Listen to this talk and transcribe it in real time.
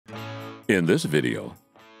In this video,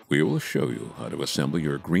 we will show you how to assemble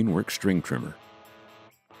your GREENWORKS string trimmer.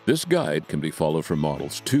 This guide can be followed for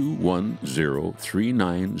models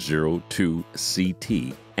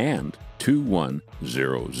 2103902CT and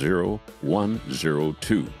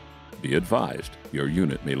 2100102. Be advised, your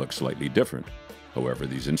unit may look slightly different. However,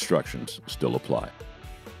 these instructions still apply.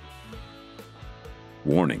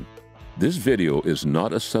 Warning: this video is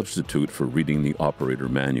not a substitute for reading the operator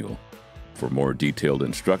manual. For more detailed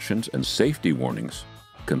instructions and safety warnings,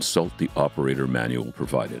 consult the operator manual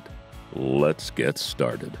provided. Let's get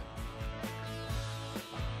started.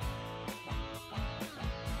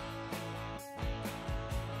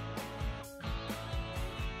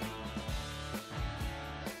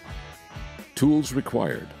 Tools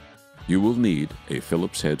required. You will need a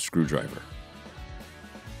Phillips head screwdriver.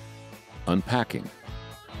 Unpacking.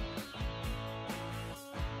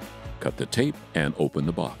 Cut the tape and open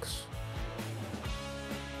the box.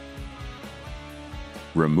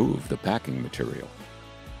 Remove the packing material.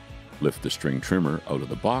 Lift the string trimmer out of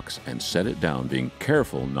the box and set it down, being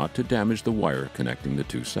careful not to damage the wire connecting the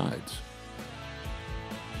two sides.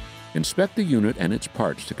 Inspect the unit and its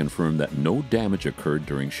parts to confirm that no damage occurred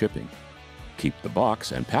during shipping. Keep the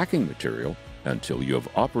box and packing material until you have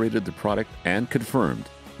operated the product and confirmed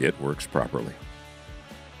it works properly.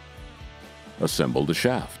 Assemble the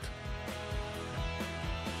shaft.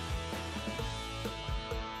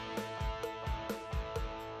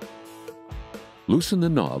 Loosen the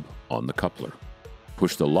knob on the coupler.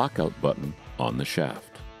 Push the lockout button on the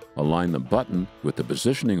shaft. Align the button with the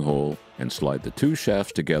positioning hole and slide the two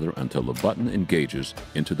shafts together until the button engages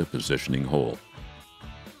into the positioning hole.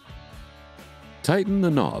 Tighten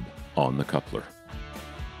the knob on the coupler.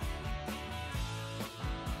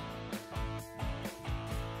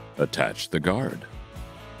 Attach the guard.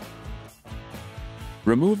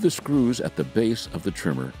 Remove the screws at the base of the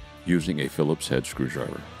trimmer using a Phillips head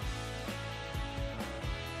screwdriver.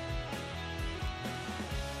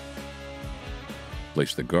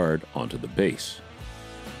 Place the guard onto the base.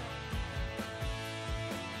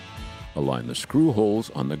 Align the screw holes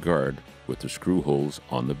on the guard with the screw holes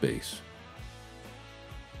on the base.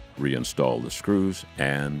 Reinstall the screws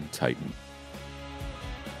and tighten.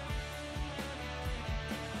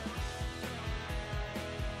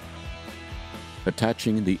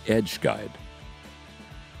 Attaching the edge guide.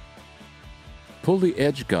 Pull the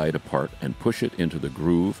edge guide apart and push it into the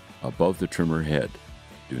groove above the trimmer head.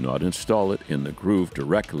 Do not install it in the groove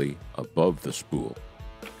directly above the spool.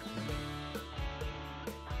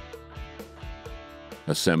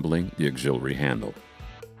 Assembling the auxiliary handle.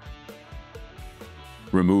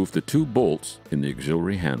 Remove the two bolts in the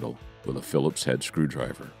auxiliary handle with a Phillips head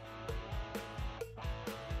screwdriver.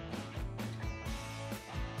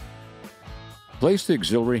 Place the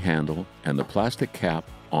auxiliary handle and the plastic cap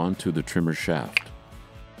onto the trimmer shaft.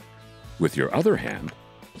 With your other hand,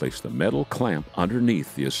 place the metal clamp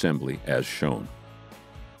underneath the assembly as shown.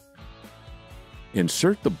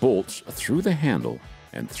 Insert the bolts through the handle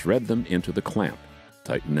and thread them into the clamp.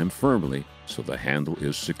 Tighten them firmly so the handle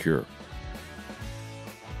is secure.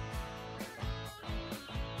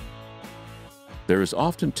 There is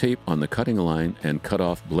often tape on the cutting line and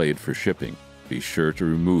cut-off blade for shipping. Be sure to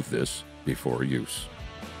remove this before use.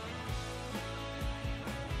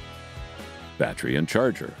 Battery and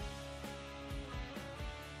charger.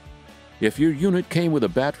 If your unit came with a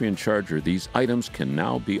battery and charger, these items can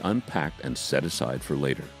now be unpacked and set aside for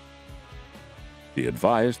later. Be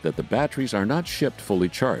advised that the batteries are not shipped fully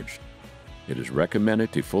charged. It is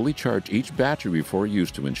recommended to fully charge each battery before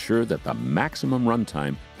use to ensure that the maximum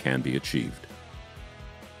runtime can be achieved.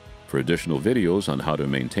 For additional videos on how to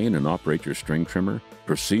maintain and operate your string trimmer,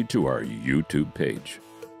 proceed to our YouTube page.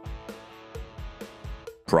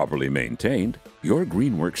 Properly maintained, your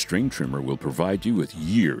GREENWORKS string trimmer will provide you with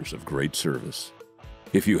years of great service.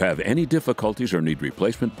 If you have any difficulties or need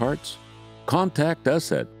replacement parts, contact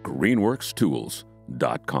us at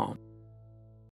greenworkstools.com.